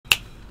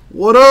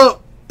What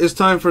up? It's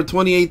time for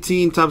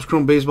 2018 Topps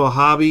Chrome Baseball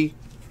Hobby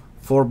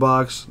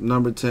 4-box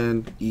number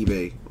 10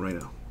 eBay right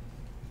now.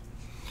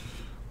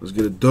 Let's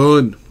get it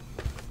done.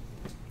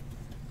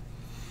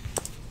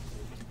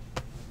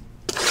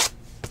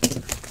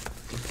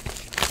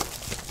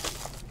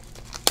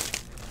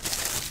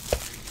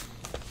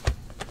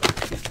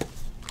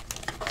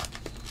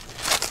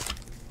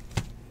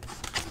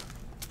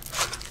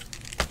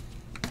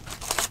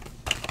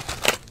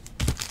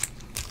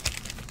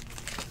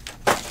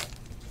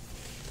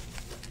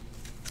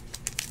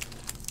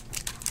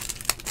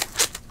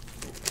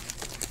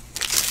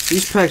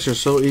 These packs are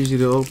so easy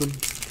to open.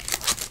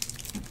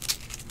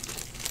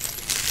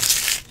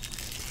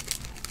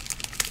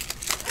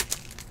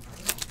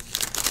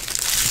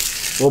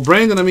 Well,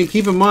 Brandon, I mean,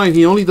 keep in mind,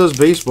 he only does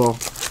baseball.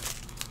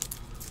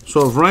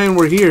 So if Ryan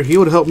were here, he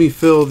would help me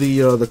fill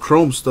the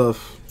chrome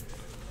stuff.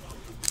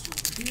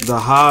 The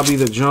hobby,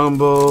 the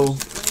jumbo.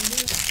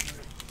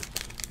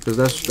 Because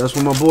that's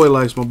what my boy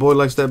likes. My boy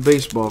likes that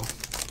baseball.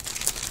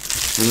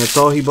 And that's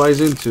all he buys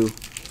into.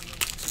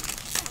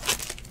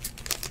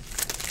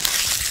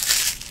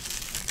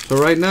 So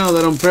right now,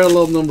 that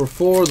unparalleled number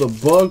 4, the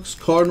Bucks,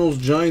 Cardinals,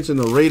 Giants, and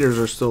the Raiders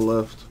are still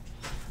left.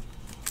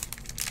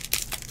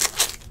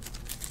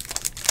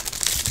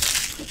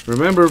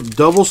 Remember,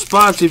 double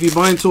spots if you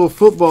buy into a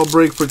football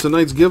break for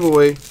tonight's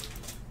giveaway.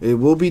 It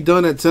will be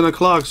done at 10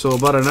 o'clock, so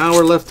about an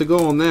hour left to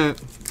go on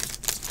that.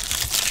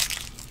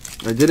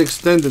 I did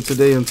extend it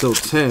today until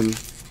 10.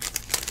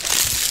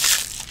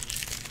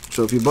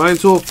 So if you buy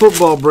into a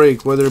football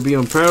break, whether it be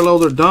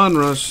unparalleled or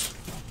Donruss,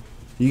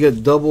 you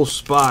get double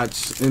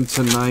spots in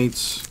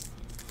tonight's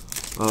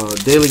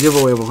daily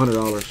giveaway of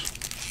 $100.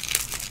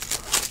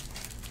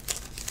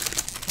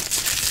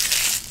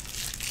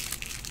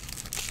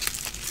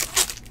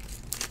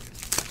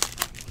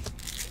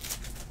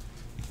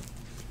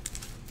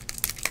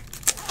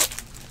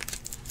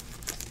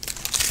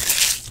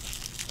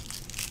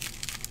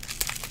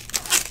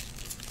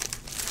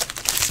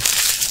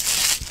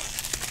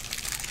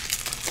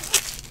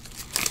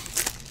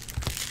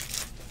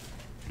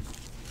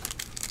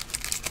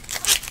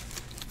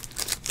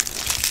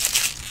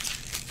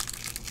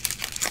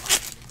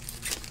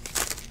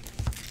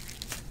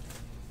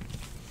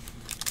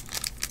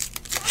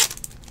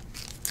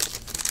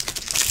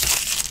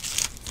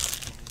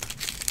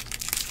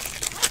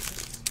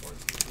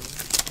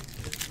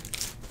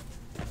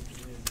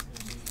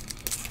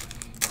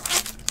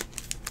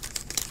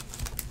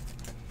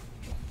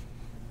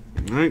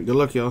 Alright, good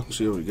luck, y'all.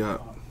 See what we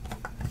got.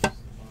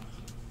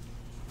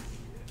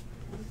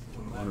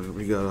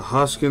 We got a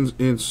Hoskins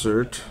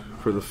insert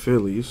for the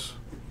Phillies,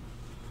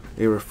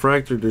 a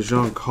refractor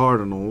Dijon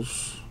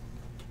Cardinals,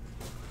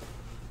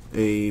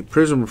 a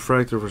prism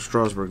refractor for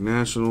Strasburg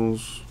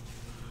Nationals,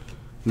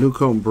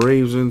 Newcomb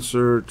Braves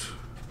insert,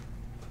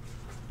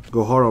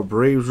 Gohara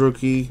Braves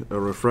rookie, a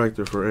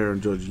refractor for Aaron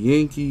Judge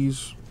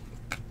Yankees,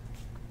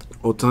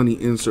 Otani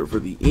insert for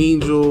the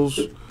Angels,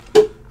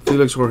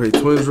 Felix Jorge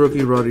Twins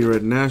rookie, Roddy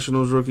Red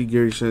Nationals rookie,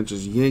 Gary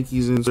Sanchez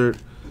Yankees insert,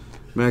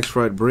 Max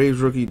Fried Braves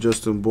rookie,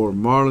 Justin Bour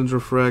Marlins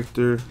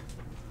refractor,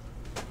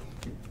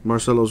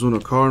 Marcell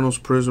Ozuna Cardinals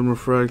prism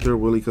refractor,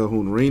 Willie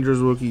Calhoun Rangers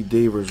rookie,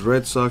 Davers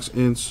Red Sox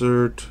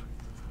insert,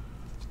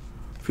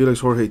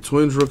 Felix Jorge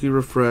Twins rookie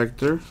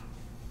refractor,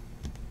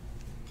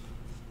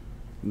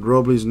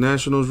 Robles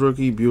Nationals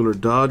rookie, Buehler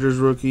Dodgers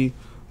rookie,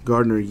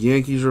 Gardner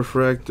Yankees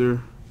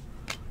refractor,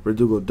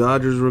 Verdugo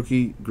Dodgers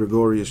rookie,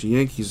 Gregorius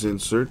Yankees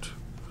insert,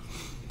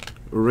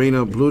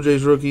 Reina Blue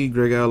Jays rookie,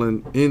 Greg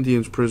Allen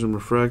Indians prism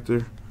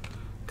refractor,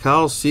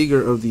 Kyle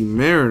Seager of the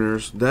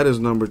Mariners, that is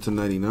numbered to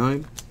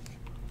 99.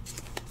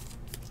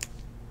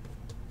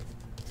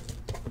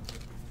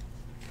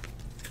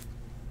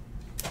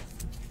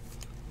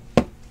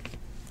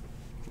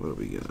 What do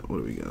we got? What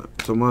do we got?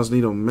 Tomas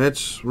Nido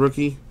Mets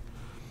rookie,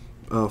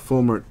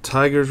 Fulmer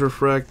Tigers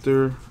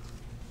refractor,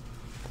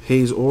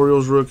 Hayes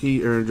Orioles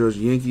rookie, Aaron Judge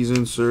Yankees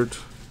insert,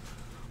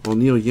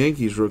 O'Neal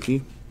Yankees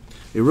rookie,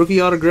 a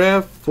rookie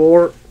autograph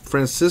for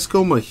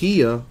Francisco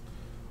Mejia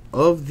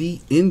of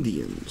the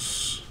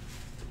Indians.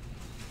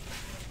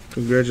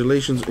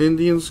 Congratulations,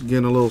 Indians.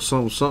 Getting a little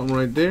something, something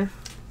right there.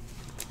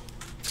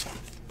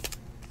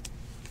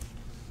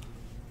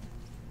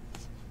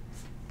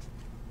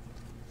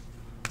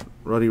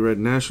 Roddy Red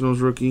Nationals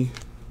rookie,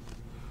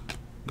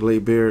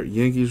 Gleyber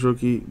Yankees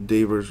rookie,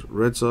 Davers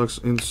Red Sox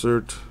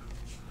insert,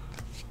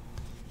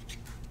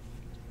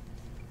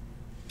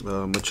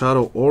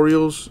 Machado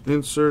Orioles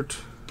insert,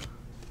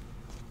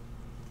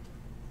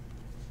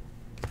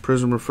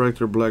 prism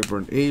refractor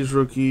Blackburn A's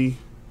rookie,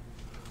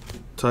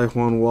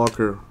 Taijuan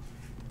Walker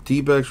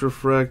D-backs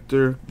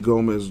refractor,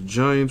 Gomez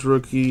Giants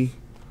rookie,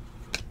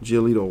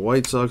 Giolito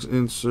White Sox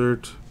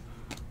insert,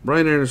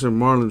 Brian Anderson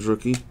Marlins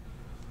rookie,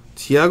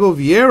 Thiago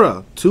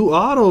Vieira, 2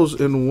 autos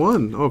in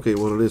 1. Okay,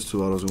 well, it is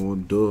 2 autos in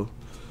 1, duh.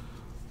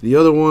 The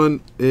other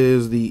one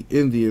is the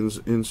Indians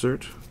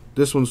insert.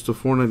 This one's to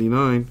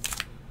 $4.99.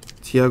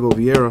 Thiago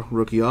Vieira,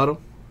 rookie auto.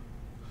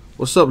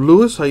 What's up,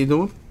 Lewis? How you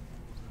doing?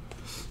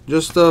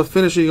 Just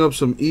finishing up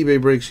some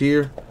eBay breaks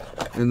here.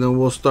 and then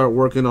we'll start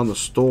working on the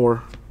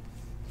store.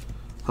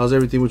 How's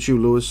everything with you,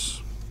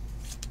 Lewis?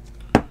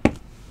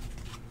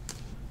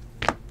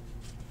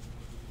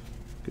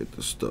 Get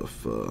the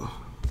stuff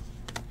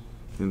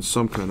in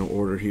some kind of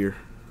order here.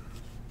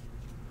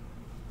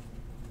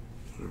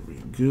 There we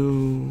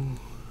go.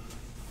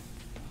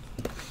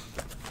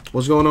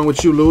 What's going on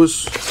with you,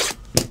 Lewis?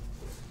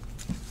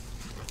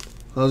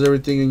 How's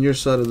everything in your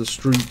side of the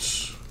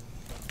streets?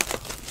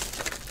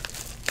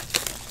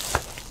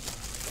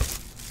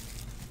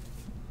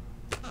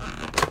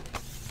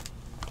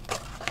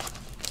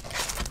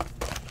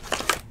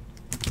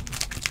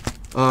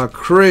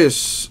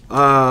 Chris,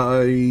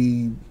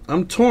 I'm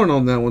torn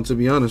on that one, to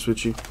be honest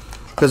with you,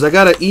 because I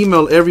gotta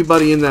email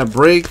everybody in that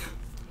break,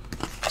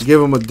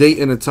 give them a date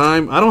and a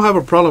time. I don't have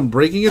a problem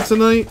breaking it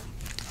tonight,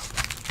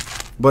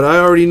 but I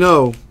already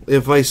know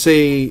if I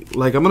say,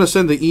 like, I'm gonna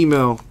send the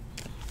email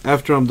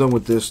after I'm done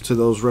with this to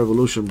those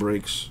Revolution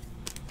breaks.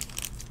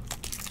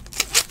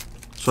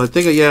 So I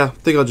think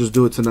I'll just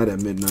do it tonight at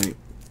midnight.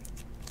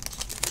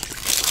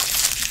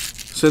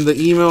 Send the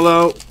email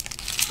out.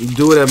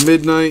 Do it at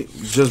midnight.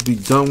 Just be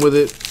done with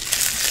it.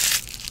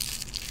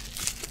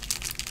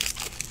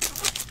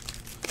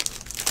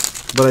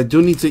 But I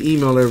do need to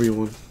email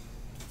everyone.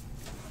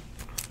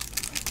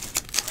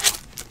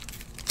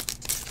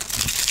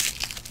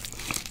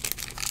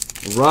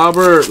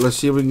 Robert, let's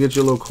see if we can get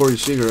you a little Corey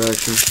Seager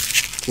action.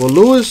 Well,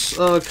 Lewis,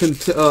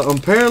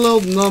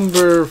 unparalleled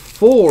number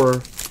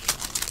 4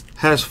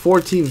 has 4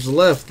 teams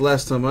left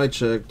last time I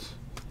checked.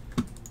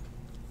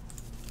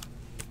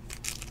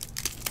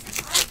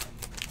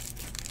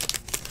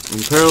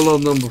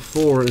 Unparalleled number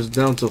 4 is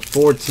down to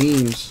 4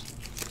 teams.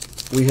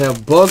 We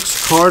have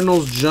Bucks,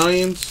 Cardinals,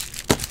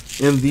 Giants,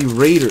 and the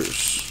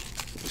Raiders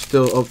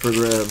still up for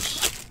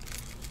grabs.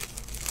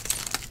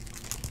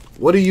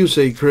 What do you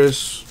say,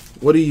 Chris?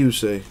 What do you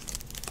say?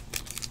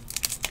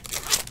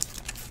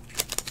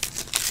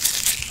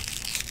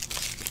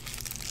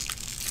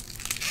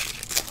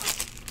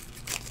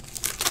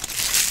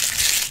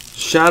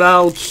 Shout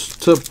outs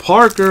to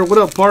Parker. What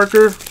up,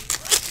 Parker?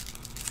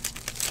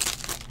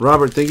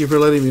 Robert, thank you for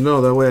letting me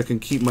know. That way I can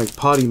keep my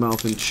potty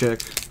mouth in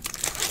check.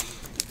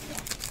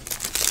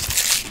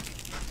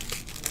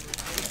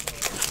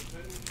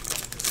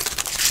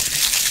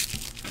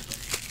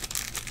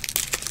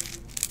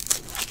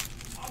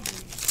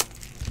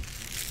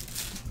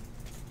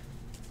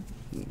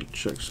 Let me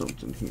check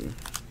something here.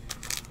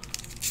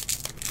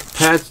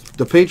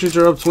 The Patriots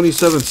are up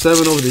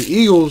 27-7 over the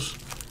Eagles.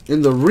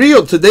 In the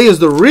real, today is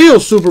the real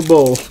Super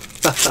Bowl.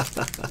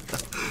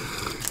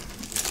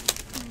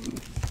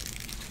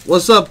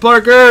 What's up,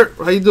 Parker?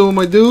 How you doing,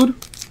 my dude?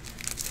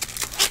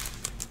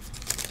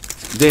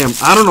 Damn,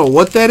 I don't know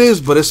what that is,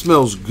 but it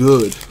smells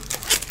good.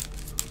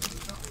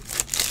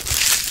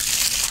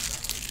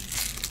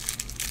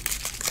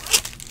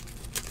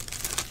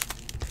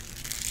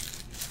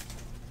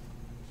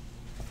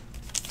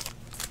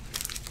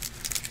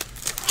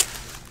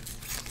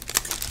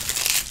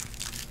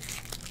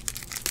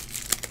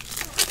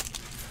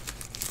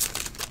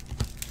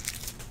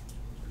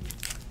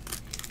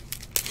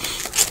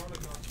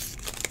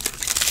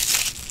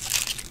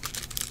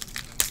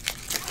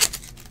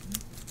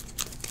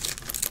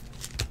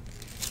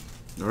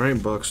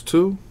 Alright, box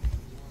 2.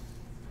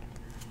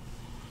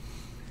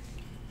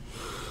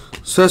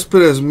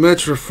 Cespedes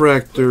Met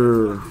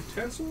Refractor.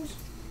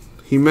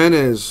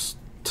 Jimenez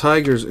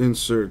Tigers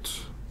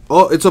insert.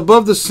 Oh, it's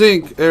above the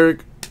sink,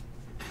 Eric.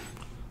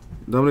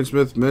 Dominic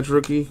Smith Mets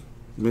rookie.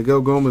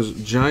 Miguel Gomez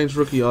Giants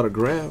rookie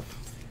autograph.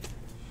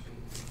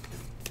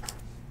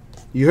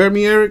 You heard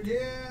me, Eric?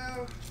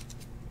 Yeah.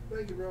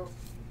 Thank you, bro.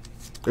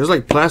 There's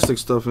like plastic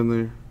stuff in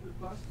there.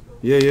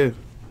 Yeah.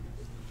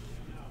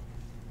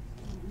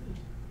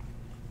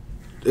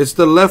 It's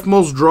the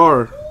leftmost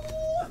drawer.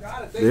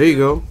 There you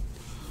go.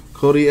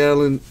 Cody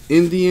Allen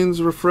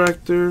Indians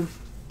refractor.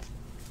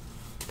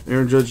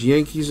 Aaron Judge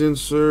Yankees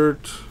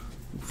insert.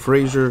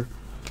 Frazier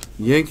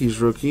Yankees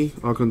rookie.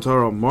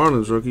 Alcantara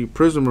Marlins rookie.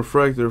 Prism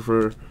refractor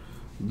for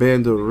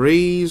Banda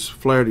Rays.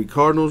 Flaherty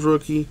Cardinals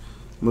rookie.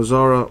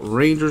 Mazzara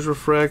Rangers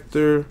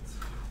refractor.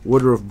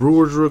 Woodruff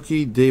Brewers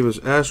rookie. Davis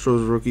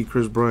Astros rookie.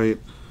 Chris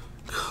Bryant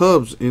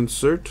Cubs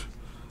insert.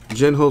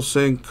 Jen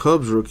Hosang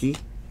Cubs rookie.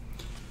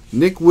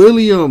 Nick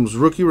Williams,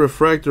 rookie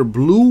refractor,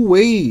 Blue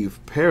Wave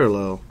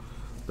parallel.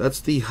 That's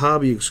the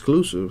hobby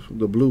exclusive,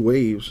 the Blue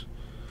Waves.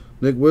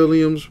 Nick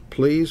Williams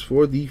plays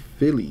for the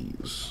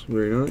Phillies.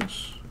 Very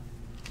nice.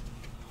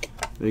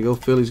 There you go,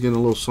 Phillies getting a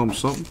little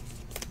something.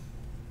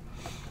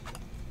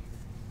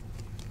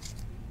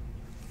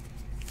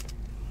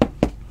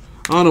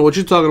 I don't know what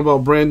you're talking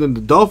about, Brandon.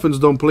 The Dolphins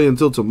don't play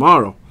until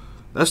tomorrow.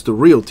 That's the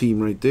real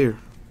team right there.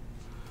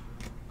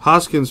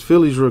 Hoskins,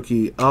 Phillies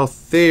rookie.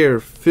 Althair,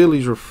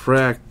 Phillies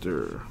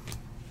refractor.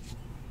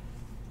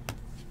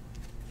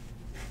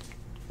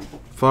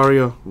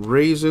 Faria,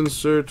 Rays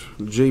insert.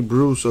 Jay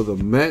Bruce of the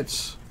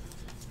Mets.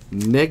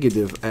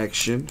 Negative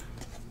action.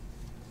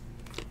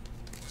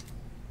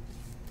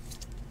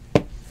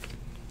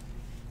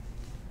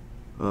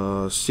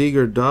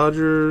 Seager,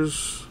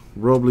 Dodgers.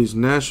 Robles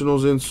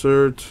Nationals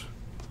insert.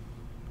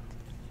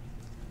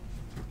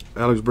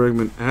 Alex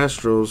Bregman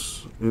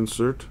Astros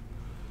insert.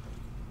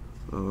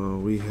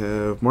 We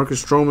have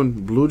Marcus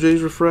Stroman Blue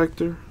Jays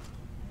refractor.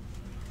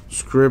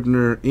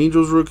 Scribner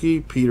Angels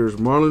rookie. Peters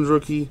Marlins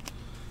rookie.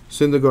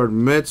 Syndergaard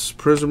Mets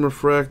Prism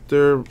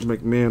refractor.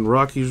 McMahon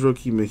Rockies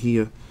rookie.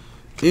 Mejia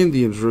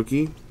Indians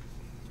rookie.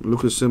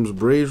 Lucas Sims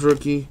Braves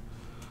rookie.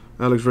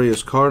 Alex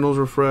Reyes Cardinals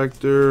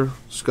refractor.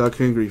 Scott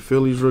Kingery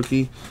Phillies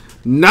rookie.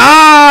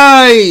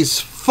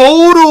 Nice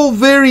photo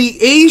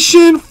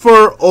variation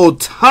for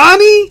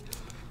Ohtani.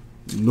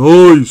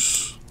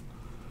 Nice.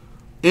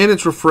 And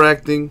it's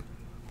refracting.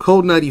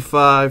 Code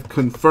 95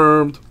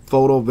 confirmed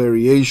photo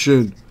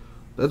variation.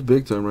 That's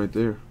big time right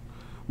there.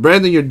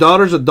 Brandon, your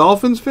daughter's a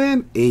Dolphins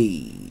fan?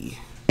 Hey.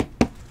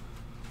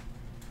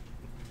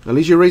 At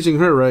least you're raising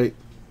her right.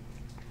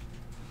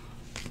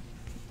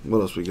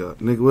 What else we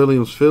got? Nick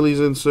Williams Phillies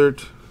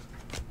insert.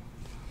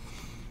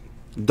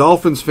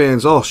 Dolphins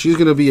fans. Oh, she's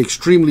gonna be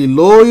extremely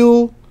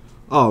loyal.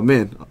 Oh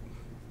man.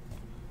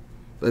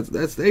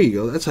 That's there you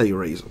go. That's how you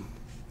raise them.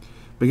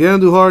 Miguel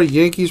Andujar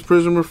Yankees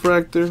Prism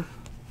refractor.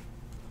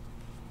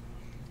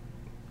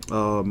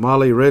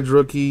 Male Reds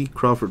rookie.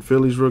 Crawford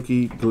Phillies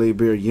rookie.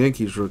 Gleyber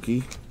Yankees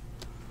rookie.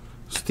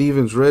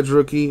 Stevens Reds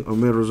rookie.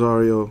 Omid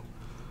Rosario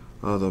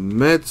the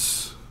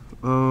Mets.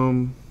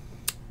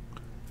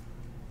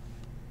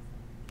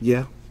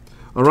 Yeah.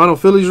 Arano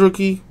Phillies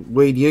rookie.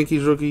 Wade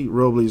Yankees rookie.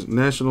 Robles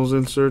Nationals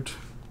insert.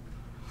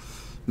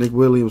 Nick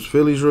Williams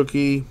Phillies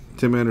rookie.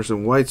 Tim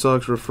Anderson White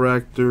Sox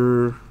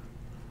refractor.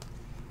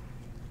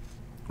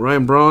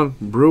 Ryan Braun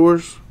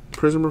Brewers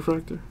Prism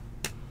refractor.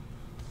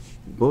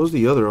 What was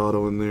the other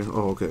auto in there?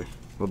 Oh, okay.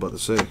 What about to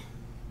say?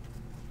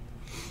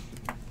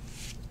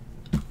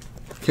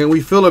 Can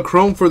we fill a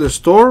chrome for the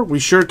store? We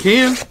sure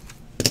can.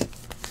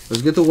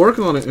 Let's get to work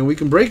on it and we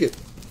can break it.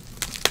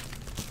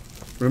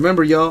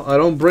 Remember, y'all, I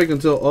don't break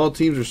until all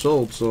teams are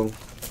sold, so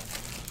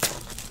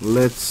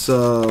let's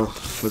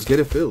get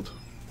it filled.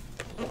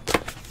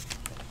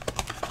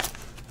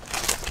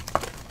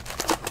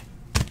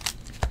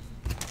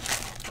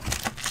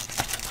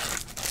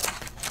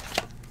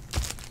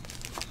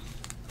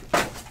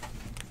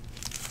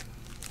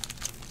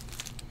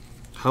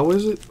 How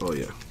is it? Oh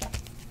yeah.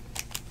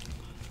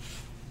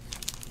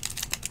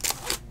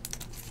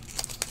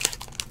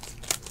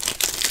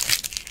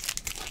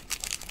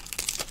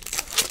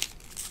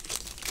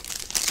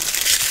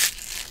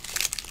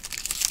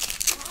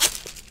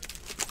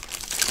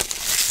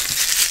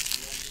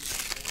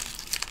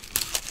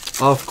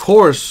 Of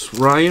course,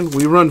 Ryan,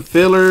 we run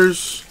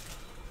fillers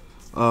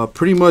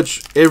pretty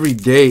much every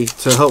day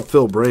to help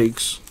fill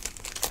breaks.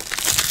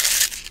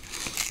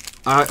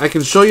 I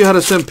can show you how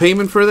to send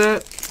payment for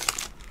that,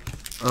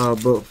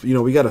 but you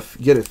know we gotta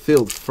get it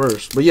filled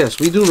first. But yes,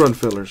 we do run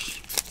fillers,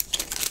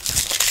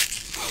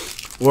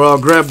 where I'll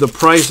grab the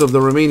price of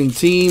the remaining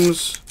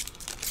teams,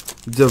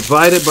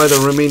 divide it by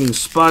the remaining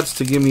spots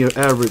to give me an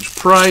average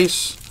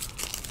price.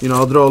 You know,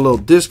 I'll throw a little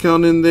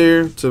discount in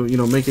there to, you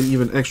know, make it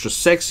even extra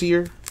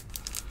sexier.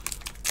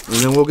 And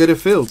then we'll get it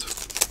filled.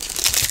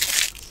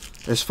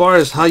 As far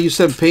as how you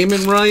send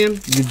payment, Ryan,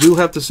 you do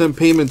have to send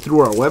payment through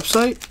our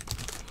website.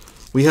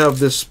 We have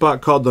this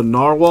spot called the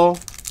Narwhal.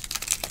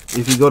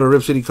 If you go to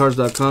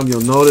ripcitycards.com,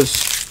 you'll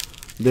notice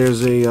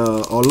there's a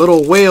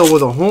little whale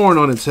with a horn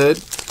on its head,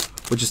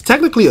 which is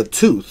technically a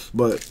tooth,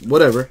 but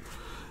whatever.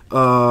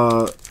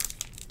 Yeah,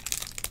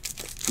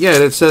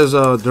 it says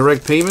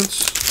direct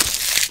payments.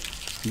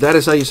 That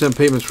is how you send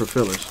payments for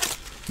fillers.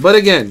 But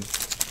again,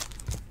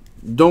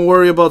 don't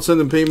worry about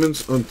sending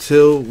payments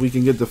until we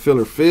can get the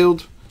filler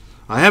filled.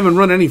 I haven't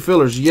run any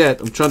fillers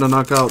yet. I'm trying to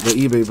knock out the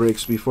eBay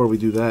breaks before we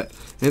do that.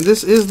 And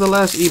this is the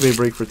last eBay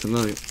break for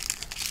tonight.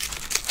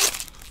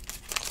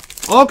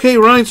 Okay,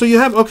 Ryan, so you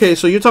have... Okay,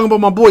 so you're talking about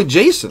my boy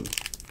Jason.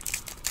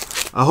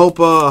 I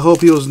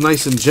hope he was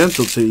nice and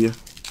gentle to you.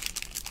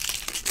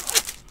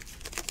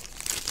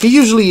 He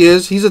usually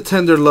is. He's a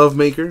tender love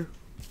maker.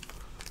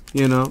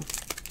 You know.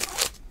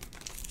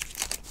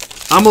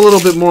 I'm a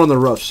little bit more on the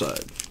rough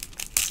side.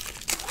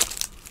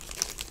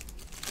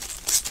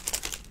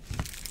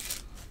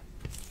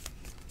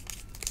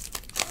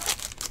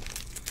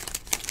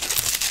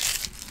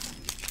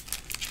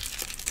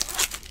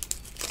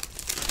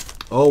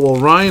 Oh,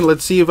 well, Ryan,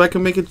 let's see if I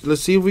can make it.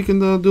 Let's see if we can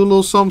do a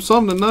little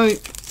something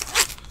tonight.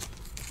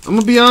 I'm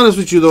going to be honest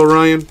with you, though,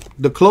 Ryan.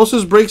 The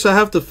closest breaks I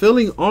have to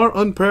filling are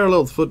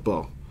unparalleled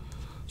football.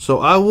 So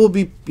I will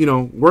be, you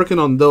know, working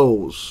on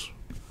those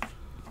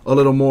a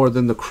little more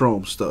than the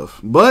chrome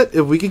stuff. But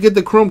if we could get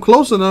the chrome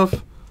close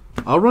enough,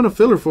 I'll run a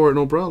filler for it,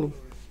 no problem.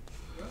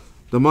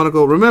 The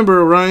Monaco.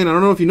 Remember, Ryan, I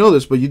don't know if you know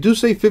this, but you do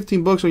save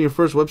 $15 on your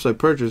first website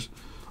purchase.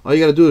 All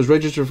you got to do is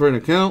register for an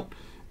account,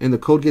 and the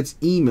code gets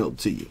emailed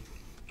to you.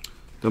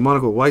 The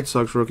Monaco White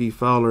Sox rookie,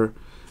 Fowler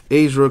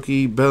A's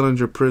rookie,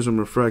 Bellinger Prism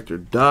refractor,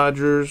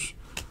 Dodgers,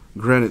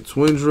 Granite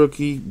Twins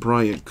rookie,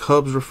 Bryant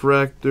Cubs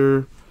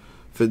refractor,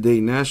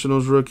 Fede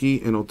Nationals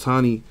rookie, and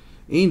Ohtani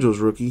Angels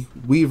rookie,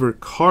 Weaver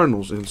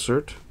Cardinals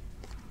insert.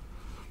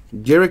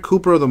 Garrett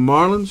Cooper of the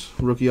Marlins,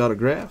 rookie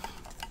autograph.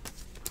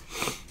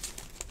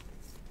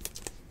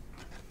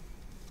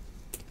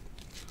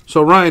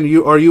 So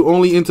Ryan, are you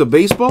only into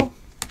baseball?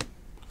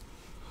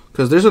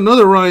 Because there's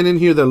another Ryan in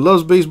here that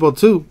loves baseball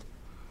too.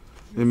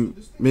 And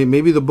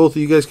maybe the both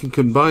of you guys can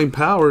combine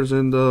powers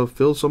and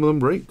fill some of them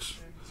breaks.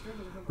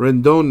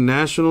 Rendon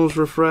Nationals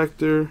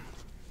refractor.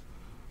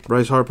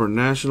 Bryce Harper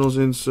Nationals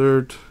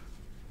insert.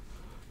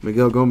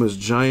 Miguel Gomez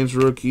Giants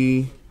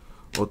rookie.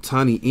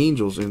 Ohtani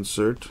Angels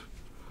insert.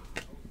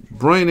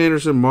 Brian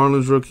Anderson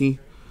Marlins rookie.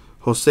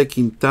 Jose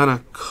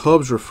Quintana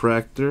Cubs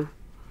refractor.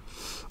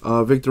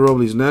 Victor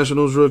Robles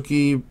Nationals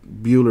rookie.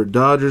 Buehler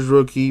Dodgers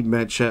rookie.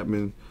 Matt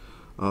Chapman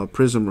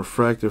Prism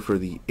refractor for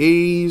the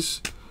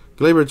A's.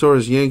 Gleyber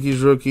Torres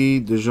Yankees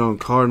rookie. DeJong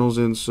Cardinals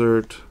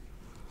insert.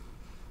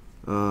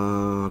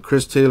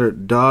 Chris Taylor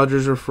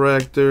Dodgers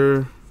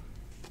refractor.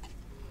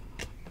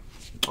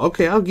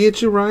 Okay, I'll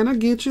get you, Ryan. I'll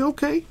get you.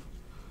 Okay.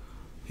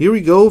 Here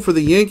we go for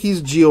the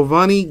Yankees.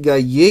 Giovanni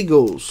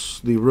Gallegos,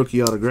 the rookie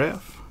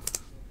autograph.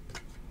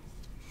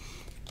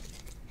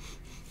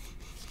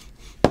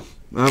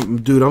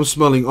 Dude, I'm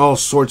smelling all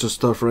sorts of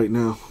stuff right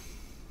now.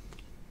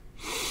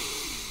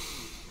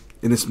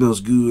 And it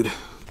smells good.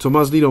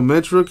 Tomas Nido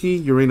Mets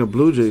rookie. Urena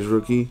Blue Jays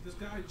rookie.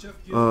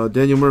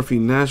 Daniel Murphy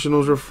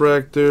Nationals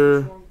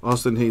refractor.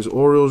 Austin Hayes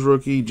Orioles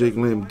rookie. Jake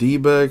Lamb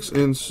D-backs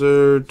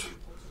insert.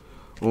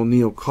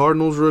 O'Neal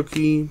Cardinals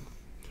rookie.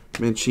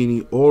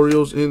 Mancini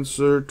Orioles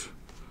insert.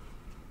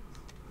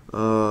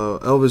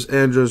 Elvis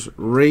Andrus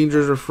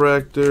Rangers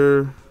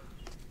refractor.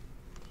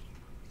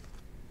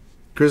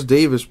 Chris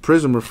Davis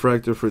Prism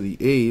refractor for the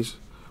A's.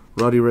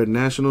 Roddy Red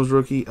Nationals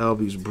rookie.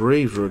 Albies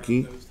Braves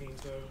rookie.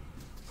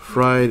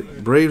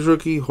 Fried Braves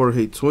rookie.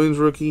 Jorge Twins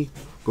rookie.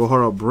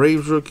 Gohara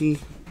Braves rookie.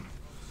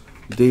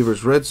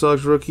 Davis Red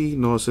Sox rookie.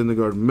 Noah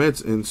Syndergaard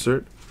Mets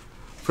insert.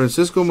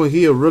 Francisco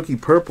Mejia rookie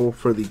purple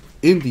for the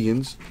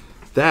Indians.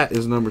 That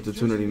is numbered to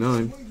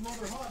 299.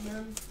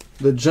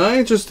 The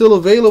Giants are still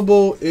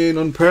available in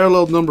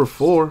unparalleled number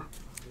 4.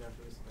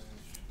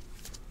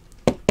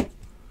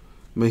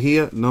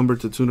 Mejia numbered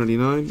to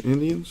 299.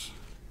 Indians.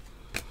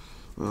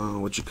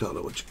 What you call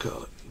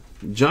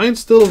it?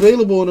 Giants still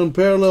available in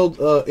unparalleled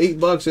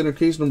 8-box inner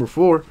case number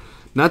 4.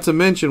 Not to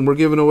mention, we're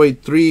giving away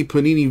 3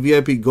 Panini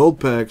VIP gold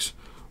packs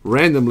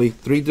randomly.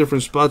 3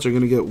 different spots are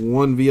going to get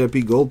 1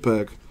 VIP gold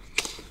pack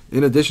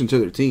in addition to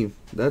their team.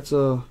 That's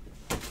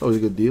always a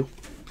good deal.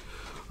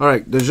 All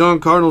right,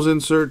 DeJong Cardinals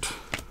insert.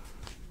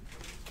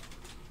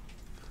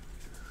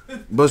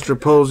 Buster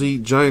Posey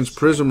Giants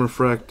Prism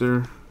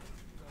refractor.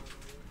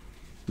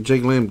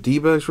 Jake Lamb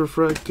D-backs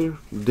refractor.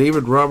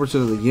 David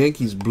Robertson of the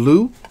Yankees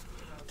blue.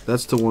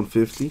 That's to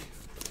 150.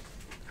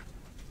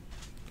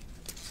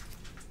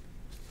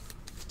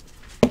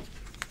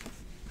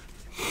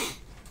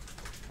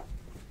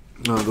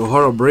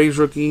 Gohara Braves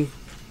rookie.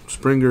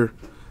 Springer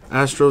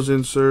Astros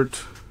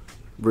insert.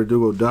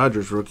 Verdugo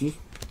Dodgers rookie.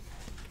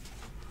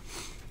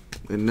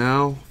 And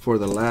now for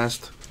the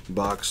last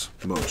box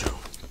mojo.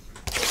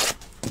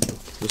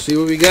 Let's see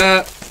what we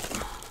got.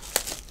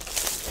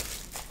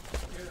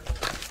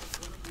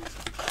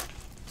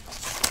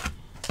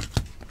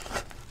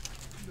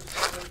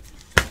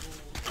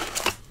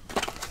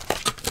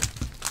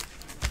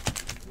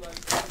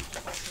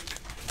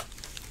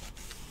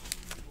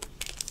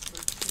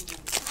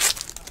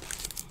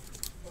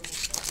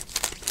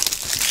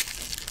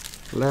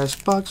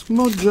 Last box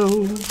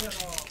mojo.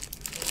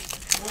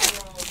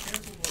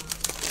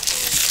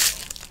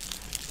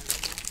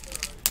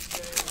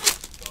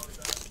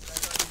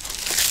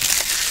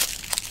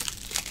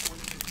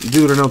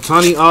 Dude, an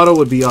Ohtani auto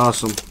would be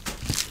awesome.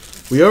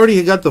 We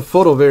already got the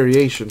photo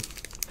variation.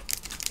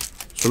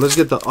 So let's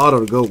get the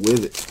auto to go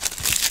with it.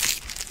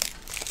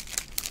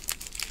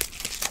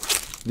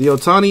 The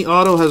Ohtani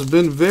auto has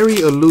been very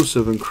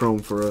elusive in Chrome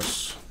for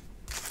us.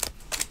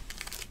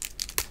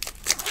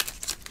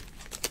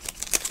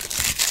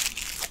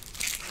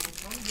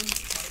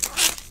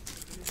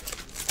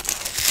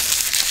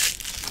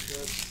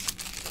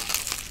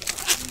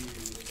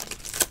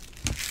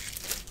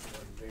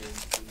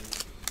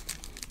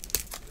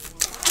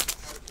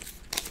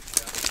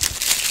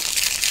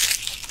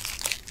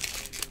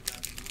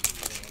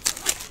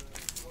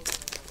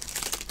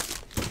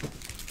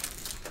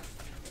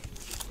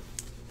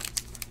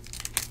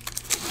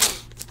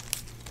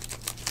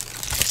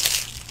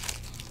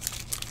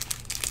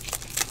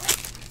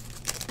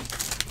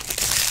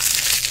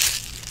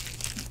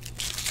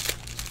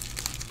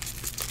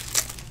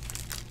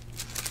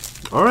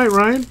 All right,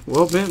 Ryan.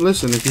 Well, man,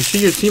 listen, if you see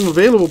your team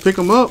available, pick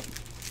them up.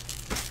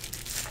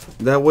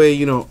 That way,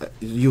 you know,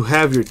 you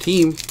have your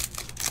team.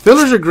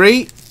 Fillers are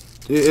great.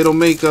 It'll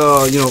make, you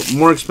know,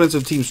 more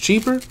expensive teams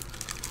cheaper.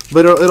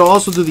 But it'll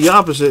also do the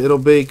opposite. It'll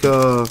make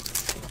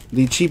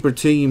the cheaper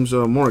teams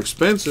more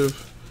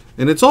expensive.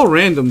 And it's all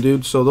random,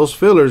 dude. So those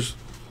fillers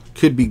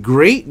could be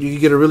great. You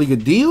could get a really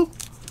good deal.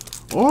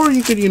 Or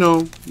you could, you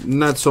know,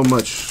 not so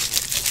much.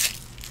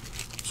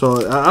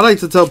 So I like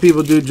to tell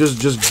people, dude,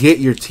 just get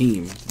your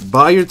team.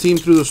 Buy your team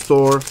through the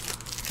store.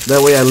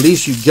 That way at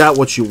least you got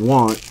what you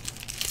want.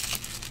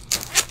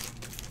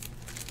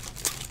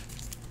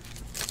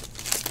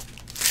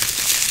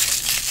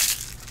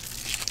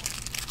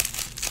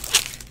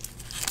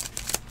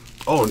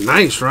 Oh,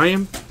 nice,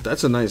 Ryan.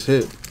 That's a nice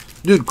hit.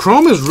 Dude,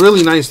 Chrome is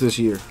really nice this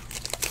year.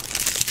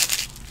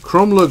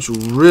 Chrome looks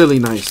really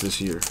nice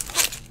this year.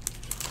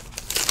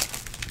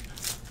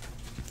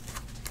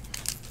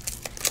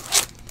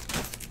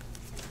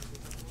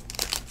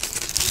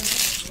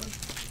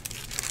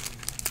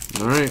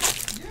 Alright.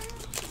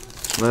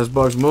 Last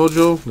box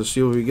mojo. Let's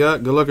see what we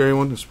got. Good luck,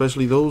 everyone,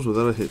 especially those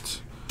without a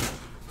hit.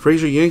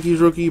 Frazier Yankees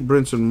rookie.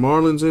 Brinson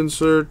Marlins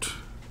insert.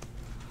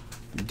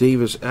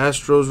 Davis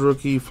Astros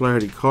rookie.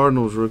 Flaherty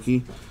Cardinals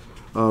rookie.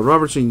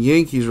 Robertson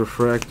Yankees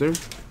refractor.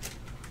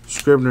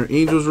 Scribner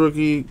Angels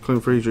rookie.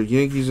 Clint Frazier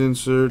Yankees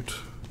insert.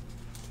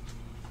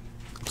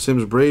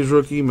 Sims Braves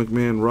rookie.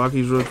 McMahon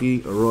Rockies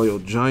rookie. Arroyo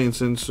Giants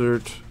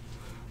insert.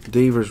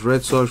 Davers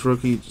Red Sox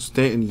rookie.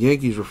 Stanton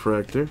Yankees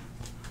refractor.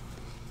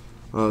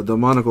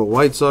 Delmonico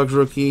White Sox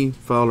rookie.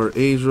 Fowler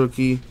A's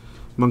rookie.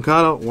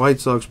 Moncada White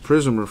Sox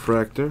Prism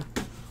refractor.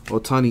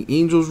 Otani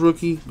Angels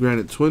rookie.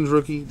 Granite Twins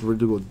rookie.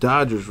 Verdugo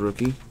Dodgers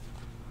rookie.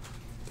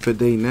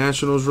 Fede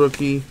Nationals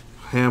rookie.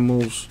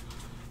 Hamels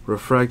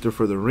refractor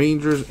for the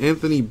Rangers.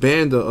 Anthony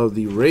Banda of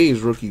the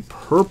Rays rookie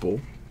purple.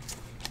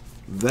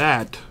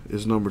 That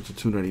is numbered to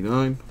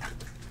 299.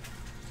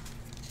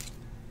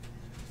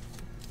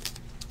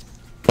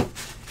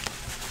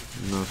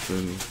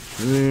 Nothing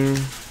there.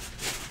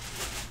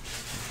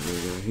 What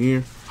we got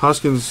here?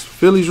 Hoskins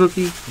Phillies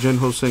rookie. Jen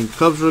Hosang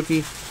Cubs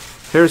rookie.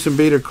 Harrison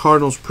Bader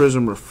Cardinals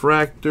Prism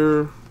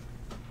refractor.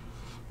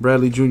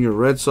 Bradley Jr.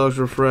 Red Sox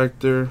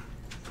refractor.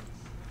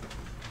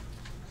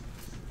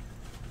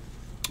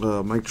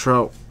 Mike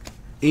Trout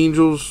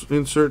Angels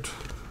insert.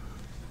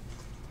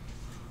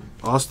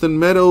 Austin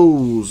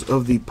Meadows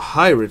of the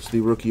Pirates, the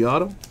rookie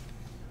auto.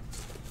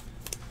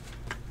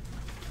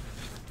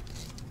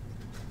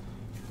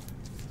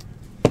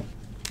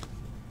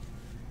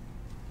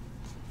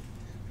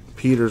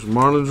 Peters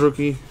Marlins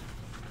rookie.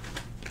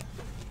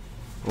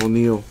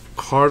 O'Neill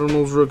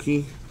Cardinals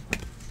rookie.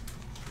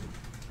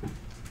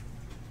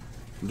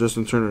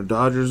 Justin Turner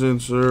Dodgers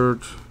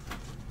insert.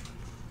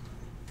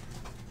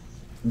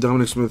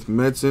 Dominic Smith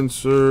Mets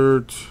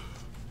insert.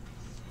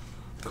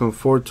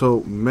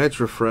 Conforto Mets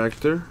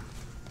refractor.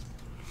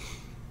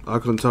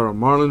 Alcantara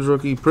Marlins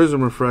rookie.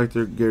 Prism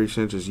refractor. Gary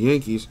Sanchez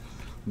Yankees.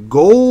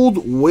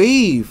 Gold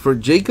wave for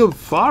Jacob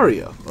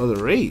Faria of the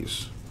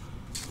Rays.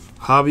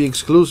 Hobby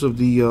exclusive,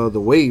 the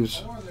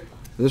waves.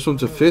 This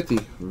one's a 50.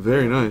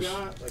 Very nice.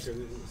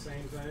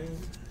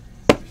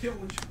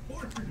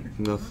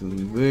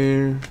 Nothing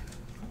there.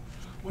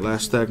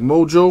 Last stack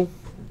mojo.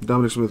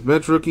 Dominic Smith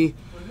Mets rookie.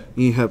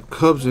 Ehab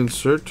Cubs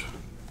insert.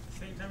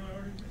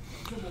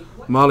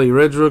 Molly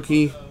Reds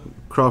rookie.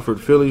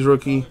 Crawford Phillies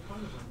rookie.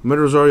 Met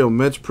Rosario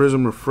Mets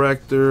Prism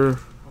refractor.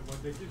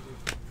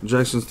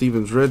 Jackson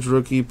Stevens Reds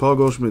rookie. Paul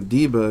Goldschmidt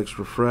D-backs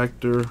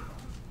refractor.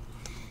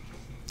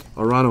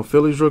 Arano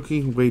Phillies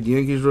rookie. Wade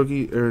Yankees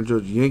rookie. Aaron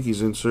Judge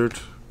Yankees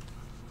insert.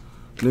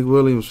 Nick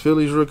Williams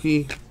Phillies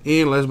rookie.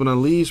 And last but not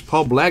least,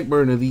 Paul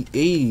Blackburn of the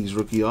A's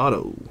rookie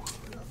auto.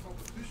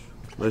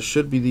 That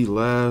should be the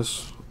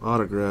last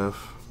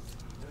autograph.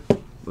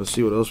 Let's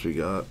see what else we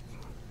got.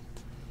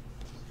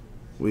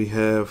 We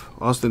have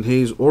Austin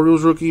Hayes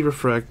Orioles rookie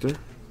refractor.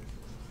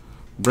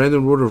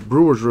 Brandon Woodruff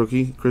Brewers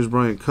rookie. Chris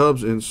Bryant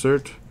Cubs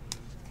insert.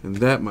 And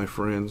that, my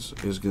friends,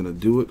 is going to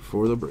do it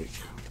for the break.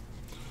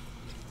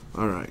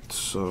 Alright,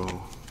 so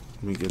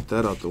let me get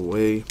that out the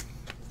way.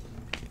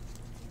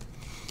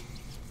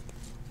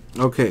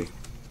 Okay,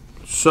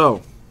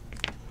 so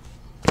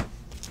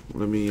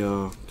let me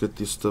get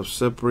this stuff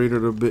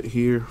separated a bit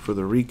here for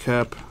the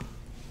recap.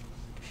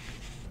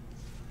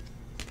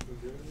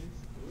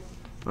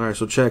 Alright,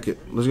 so check it.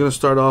 We're going to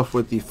start off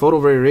with the photo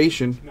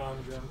variation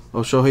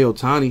of Shohei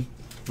Ohtani.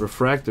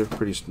 Refractor,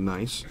 pretty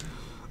nice.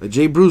 A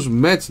Jay Bruce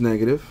Mets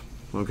negative.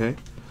 Okay.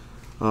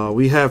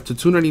 We have to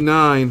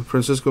 299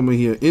 Francisco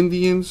Mejia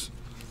Indians.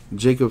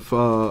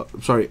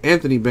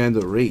 Anthony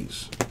Banda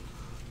Rays.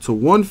 To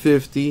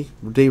 150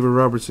 David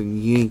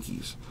Robertson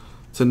Yankees.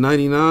 To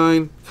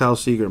 99 Kyle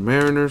Seager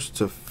Mariners.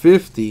 To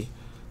 50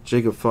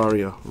 Jacob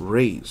Faria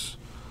Rays.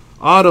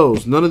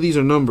 Autos, none of these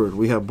are numbered.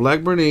 We have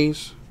Blackburn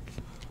A's,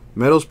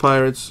 Meadows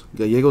Pirates,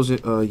 Gallegos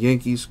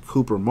Yankees,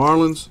 Cooper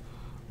Marlins,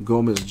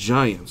 Gomez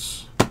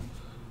Giants.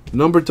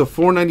 Numbered to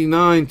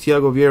 499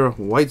 Thiago Vieira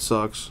White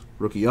Sox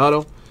rookie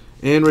auto.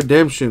 And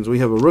redemptions, we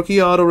have a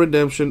rookie auto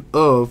redemption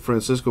of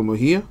Francisco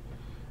Mejia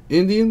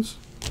Indians.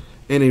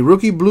 And a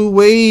rookie blue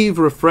wave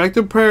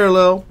refractor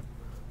parallel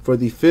for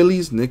the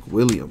Phillies, Nick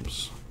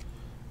Williams.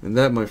 And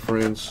that, my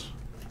friends,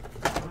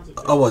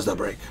 was the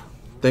break.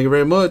 Thank you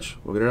very much.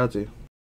 We'll get it out to you.